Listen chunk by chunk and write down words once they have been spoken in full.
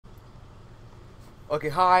Okay,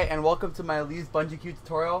 hi, and welcome to my LeeesBungeeQueue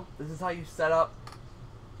tutorial. This is how you set up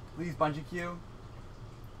LeeesBungeeQueue.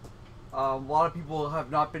 A lot of people have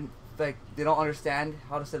not been, like, they don't understand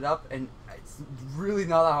how to set it up, and it's really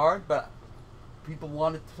not that hard, but people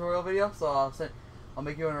want a tutorial video, so I'll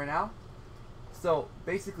make you one right now. So,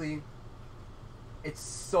 basically, it's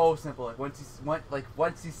so simple. Like,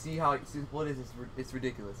 once you see how simple it is, it's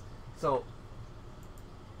ridiculous. So,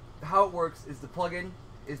 how it works is the plugin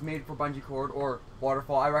is made for bungee cord or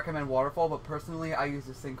waterfall. I recommend waterfall, but personally I use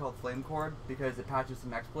this thing called flame cord because it patches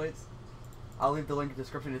some exploits. I'll leave the link in the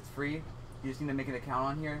description. It's free. You just need to make an account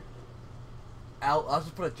on here. I'll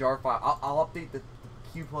just put a jar file. I'll update the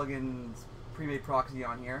Q plugin's pre-made proxy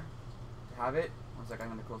on here to have it. One sec, I'm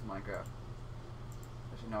gonna close Minecraft.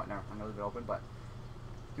 Actually, no, I'm gonna leave it open. But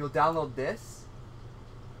you'll download this,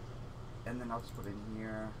 and then I'll just put it in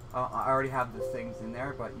here. I already have the things in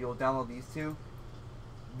there, but you'll download these two.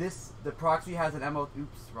 The proxy has an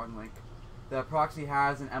wrong link. The proxy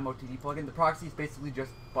has an MOTD plugin. The proxy is basically just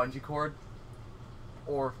bungee cord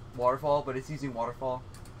or waterfall, but it's using waterfall.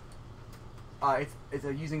 It's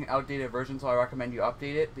using an outdated version, so I recommend you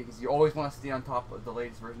update it because you always want to stay on top of the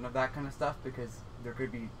latest version of that kind of stuff because there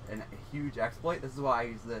could be a huge exploit. This is why I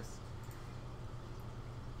use this.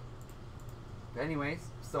 But anyways,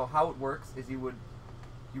 so how it works is you would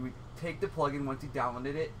take the plugin once you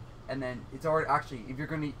downloaded it. And then it's already if you're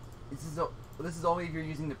gonna this is only if you're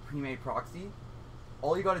using the pre-made proxy.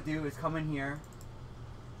 All you gotta do is come in here,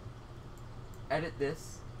 edit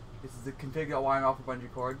this. This is the config.yml for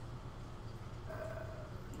bungee cord.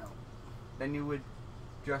 No. Then you would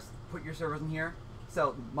just put your servers in here.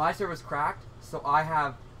 So my server's cracked, so I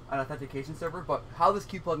have an authentication server. But how this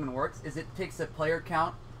Q plugin works is it takes the player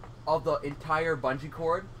count of the entire bungee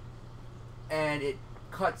cord, and it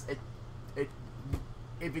cuts it.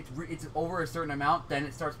 If it's over a certain amount, then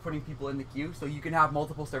it starts putting people in the queue. So you can have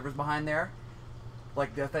multiple servers behind there,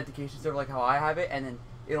 like the authentication server, like how I have it, and then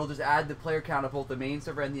it'll just add the player count of both the main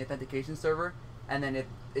server and the authentication server, and then if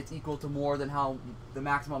it's equal to more than how the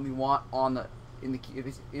maximum you want in the queue,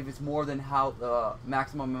 if it's more than how the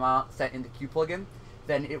maximum amount set in the Q plugin,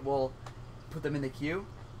 then it will put them in the queue,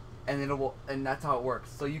 and and that's how it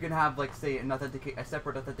works. So you can have, like, say a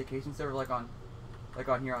separate authentication server like on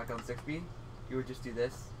here, like on 6B. You would just do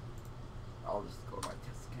this. I'll just go to my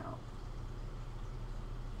test account.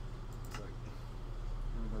 So,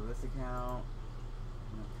 I'm gonna go to this account.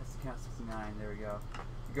 Test account 69. There we go.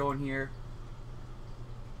 You go in here.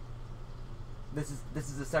 This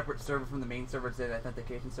is a separate server from the main server. It's an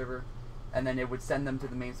authentication server, and then it would send them to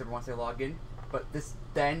the main server once they log in. But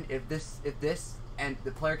if this and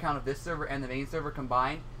the player count of this server and the main server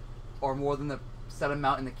combined are more than the set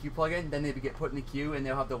amount in the Q plugin, then they would get put in the queue and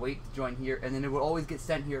they'll have to wait to join here, and then it would always get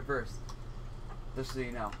sent here first, just so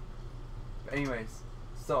you know. But anyways,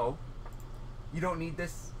 so you don't need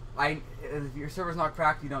this. If your server's not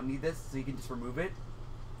cracked, you don't need this, so you can just remove it.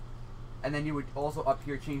 And then you would also up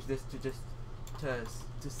here change this to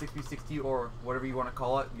 6B60 or whatever you want to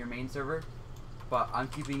call it, your main server. But I'm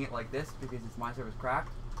keeping it like this because my server's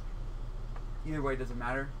cracked. Either way, it doesn't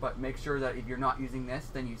matter, but make sure that if you're not using this,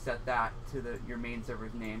 then you set that to your main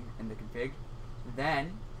server's name in the config.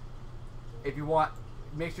 Then, if you want,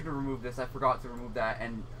 make sure to remove this. I forgot to remove that,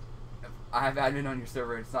 and I have admin on your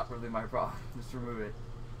server. It's not really my problem. Just remove it.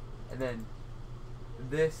 And then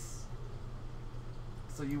this.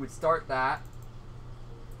 So you would start that.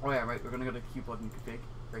 Oh yeah, right. We're gonna go to Q plugin config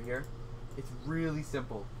right here. It's really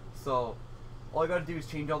simple. So all you gotta do is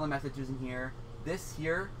change all the messages in here. This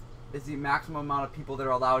here is the maximum amount of people that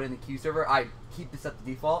are allowed in the Q server. I keep this at the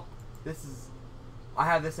default. I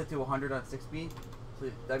have this set to 100 on 6B. So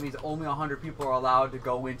that means only 100 people are allowed to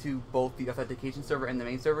go into both the authentication server and the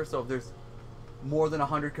main server. So if there's more than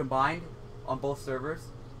 100 combined on both servers.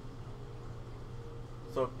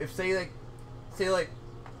 So if say like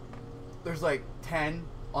there's like 10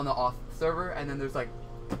 on the auth server and then there's like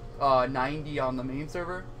 90 on the main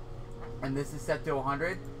server, and this is set to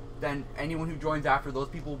 100. Then anyone who joins after those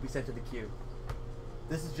people will be sent to the queue.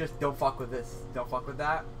 This is just, don't fuck with this. Don't fuck with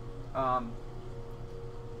that.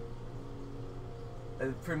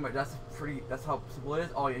 Pretty much, that's how simple it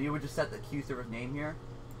is. Oh yeah, you would just set the queue server's name here,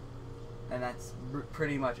 and that's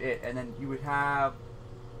pretty much it. And then you would have,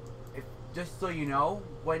 just so you know,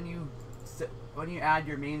 when you add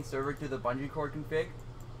your main server to the bungee cord config,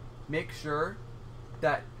 make sure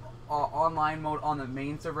that online mode on the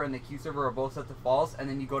main server and the Q server are both set to false, and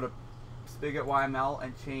then you go to Spigot YML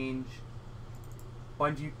and change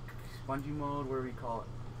bungee mode, what do we call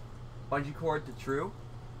it? Bungee cord to true,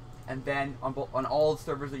 and then on all the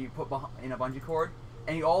servers that you put in a bungee cord,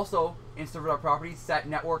 And you also, in server.properties, set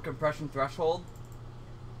network compression threshold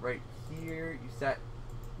right here, you set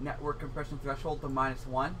network compression threshold to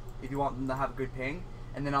 -1 if you want them to have a good ping.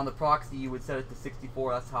 And then on the proxy, you would set it to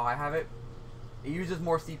 64. That's how I have it. It uses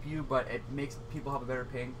more CPU, but it makes people have a better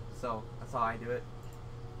ping. So that's how I do it.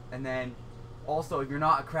 And then also, if you're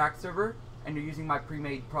not a cracked server and you're using my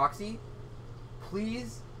pre-made proxy,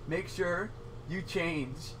 please make sure you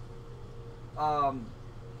change what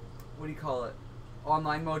do you call it,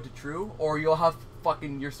 online mode to true, or you'll have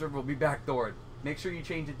fucking, your server will be backdoored. Make sure you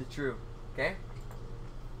change it to true, okay?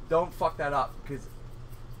 Don't fuck that up, because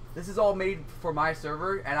this is all made for my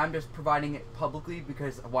server and I'm just providing it publicly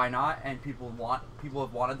because why not? And people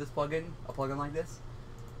have wanted this plugin, a plugin like this.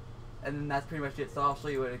 And then that's pretty much it. So I'll show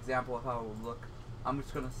you an example of how it would look. I'm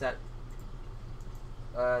just gonna set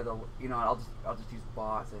I'll just use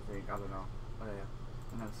bots, I think. I don't know. But yeah,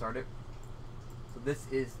 I'm gonna start it. So this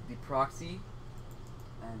is the proxy,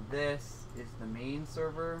 and this is the main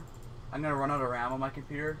server. I'm gonna run out of RAM on my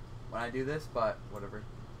computer when I do this, but whatever.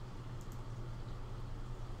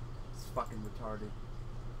 It's fucking retarded.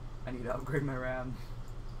 I need to upgrade my RAM.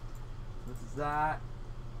 So this is that,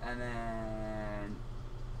 and then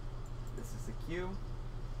this is the queue.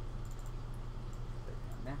 Put that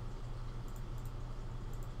down there.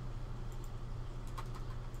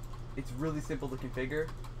 It's really simple to configure.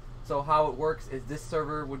 So how it works is this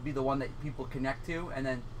server would be the one that people connect to, and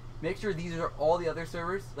then make sure these are all the other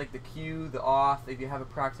servers, like the queue, the auth. If you have a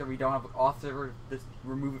proc server, you don't have an auth server, just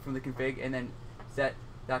remove it from the config and then set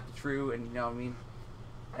that to true, and you know what I mean.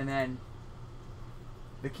 And then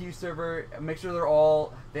the queue server, make sure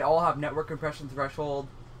they all have network compression threshold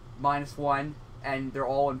 -1, and they're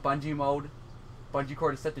all in Bungie mode. Bungee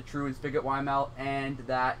cord is set to true and spigot YML, and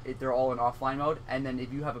that they're all in offline mode. And then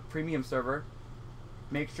if you have a premium server,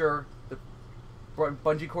 make sure the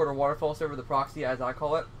Bungee cord or waterfall server, the proxy as I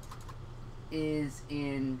call it, is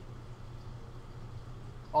in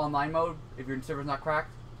online mode if your server's not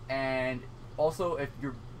cracked. And also, if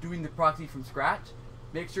you're doing the proxy from scratch,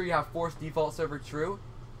 make sure you have force default server true,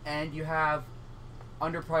 and you have,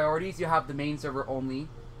 under priorities, you have the main server only,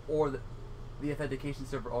 or the authentication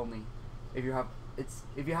server only. If you have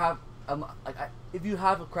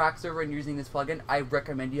a cracked server and you're using this plugin, I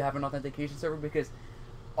recommend you have an authentication server, because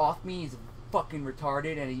AuthMe is fucking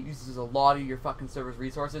retarded and it uses a lot of your fucking server's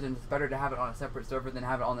resources, and it's better to have it on a separate server than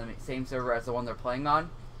have it on the same server as the one they're playing on.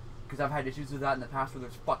 Because I've had issues with that in the past where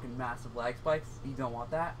there's fucking massive lag spikes. You don't want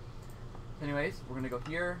that. Anyways, we're gonna go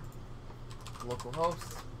here,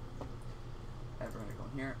 localhost, and we're gonna go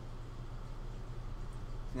in here.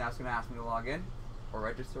 Now it's gonna ask me to log in or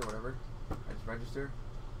register, whatever. I just register.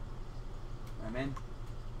 I'm in,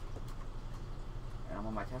 and I'm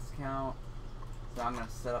on my test account. So I'm gonna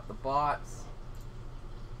set up the bots.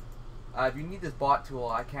 If you need this bot tool,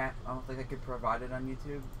 I don't think I could provide it on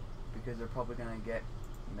YouTube, because they're probably gonna get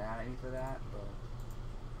mad at me for that. But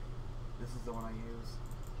this is the one I use.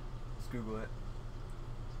 Just Google it.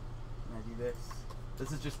 And I do this.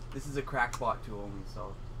 This is a cracked bot tool only,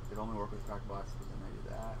 so it only works with cracked bots. But then I do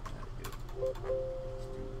that. And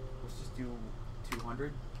let's just do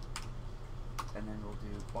 200, and then we'll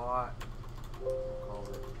do bot. We'll call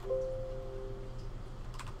it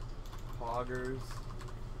Hoggers.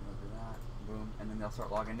 We'll do that. Boom, and then they'll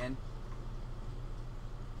start logging in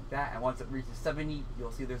like that. And once it reaches 70,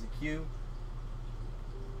 you'll see there's a queue.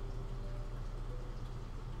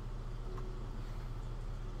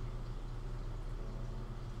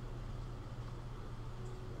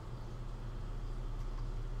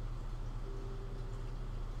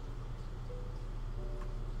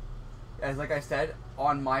 As like I said,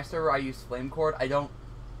 on my server I use Flamecord.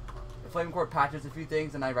 Flamecord patches a few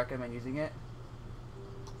things, and I recommend using it.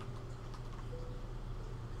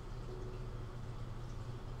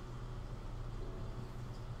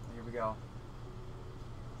 Here we go.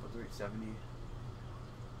 Let's reach 70.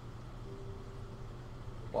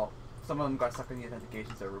 Well, some of them got stuck in the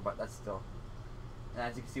authentication server, but that's still. And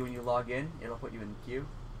as you can see, when you log in, it'll put you in the queue.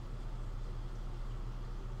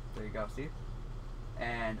 There you go, see?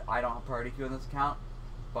 And I don't have priority queue on this account,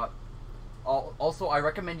 but also I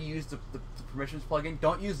recommend you use the permissions plugin.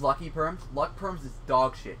 Don't use Lucky Perms. Luck Perms is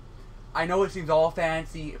dog shit. I know it seems all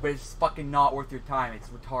fancy, but it's fucking not worth your time. It's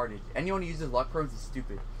retarded. Anyone who uses Luck Perms is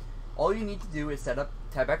stupid. All you need to do is set up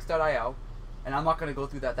tabx.io, and I'm not going to go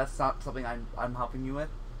through that. That's not something I'm helping you with,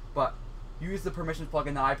 but use the permissions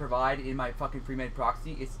plugin that I provide in my fucking pre-made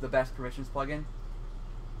proxy. It's the best permissions plugin,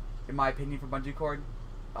 in my opinion, for Bungee Cord.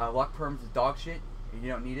 Luck Perms is dog shit. You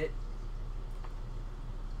don't need it.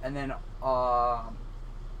 And then,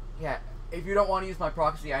 yeah, if you don't want to use my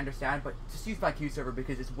proxy, I understand, but just use my queue server,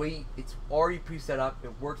 because it's already pre-set up.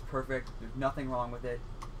 It works perfect. There's nothing wrong with it.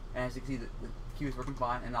 and as you can see, the queue is working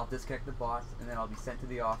fine, and I'll disconnect the bots, and then I'll be sent to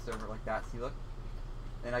the off server like that. See, look,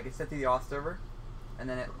 then I get sent to the off server, and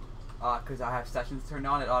then it, because I have sessions turned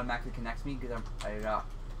on, it automatically connects me because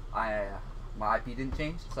my IP didn't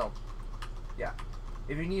change. So yeah,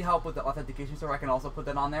 if you need help with the authentication server, I can also put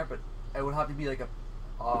that on there, but it would have to be like a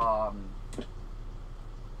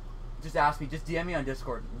just ask me, just DM me on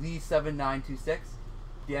Discord, Lee7926,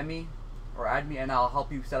 DM me or add me, and I'll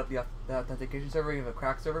help you set up the authentication server if you have a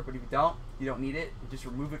cracked server. But if you don't need it. You just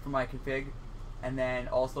remove it from my config, and then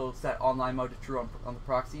also set online mode to true on the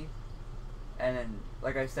proxy. And then,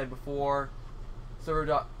 like I said before,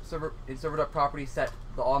 server.property set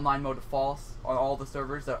the online mode to false on all the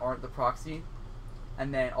servers that aren't the proxy,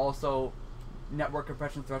 and then also network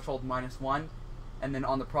compression threshold -1, and then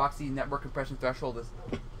on the proxy network compression threshold is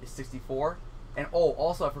 64. And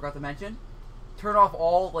also I forgot to mention, turn off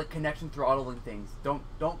all like connection throttling things. Don't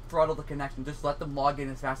throttle the connection. Just let them log in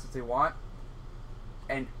as fast as they want.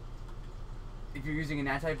 And if you're using an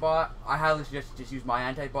anti-bot, I highly suggest you just use my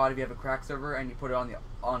anti-bot if you have a cracked server and you put it on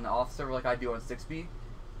the off server like I do on 6B.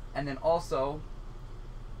 And then also,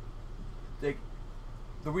 the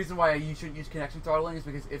reason why you shouldn't use connection throttling is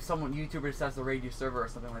because if someone YouTuber decides to raid your server or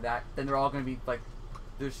something like that, then they're all going to be like,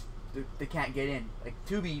 they can't get in. Like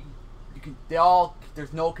 2B,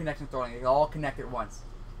 there's no connection throttling. They all connect at once.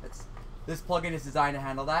 This plugin is designed to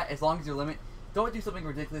handle that. As long as your limit, don't do something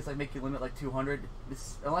ridiculous like make your limit like 200.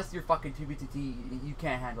 Unless you're fucking 2BTT, you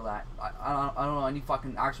can't handle that. I don't know any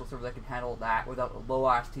fucking actual server that can handle that without a low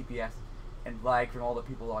ass TPS and lag from all the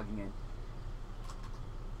people logging in.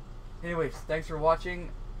 Anyways, thanks for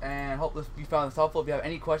watching, and hope you found this helpful. If you have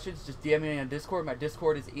any questions, just DM me on Discord. My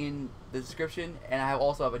Discord is in the description, and I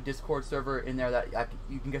also have a Discord server in there that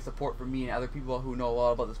you can get support from me and other people who know a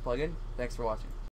lot about this plugin. Thanks for watching.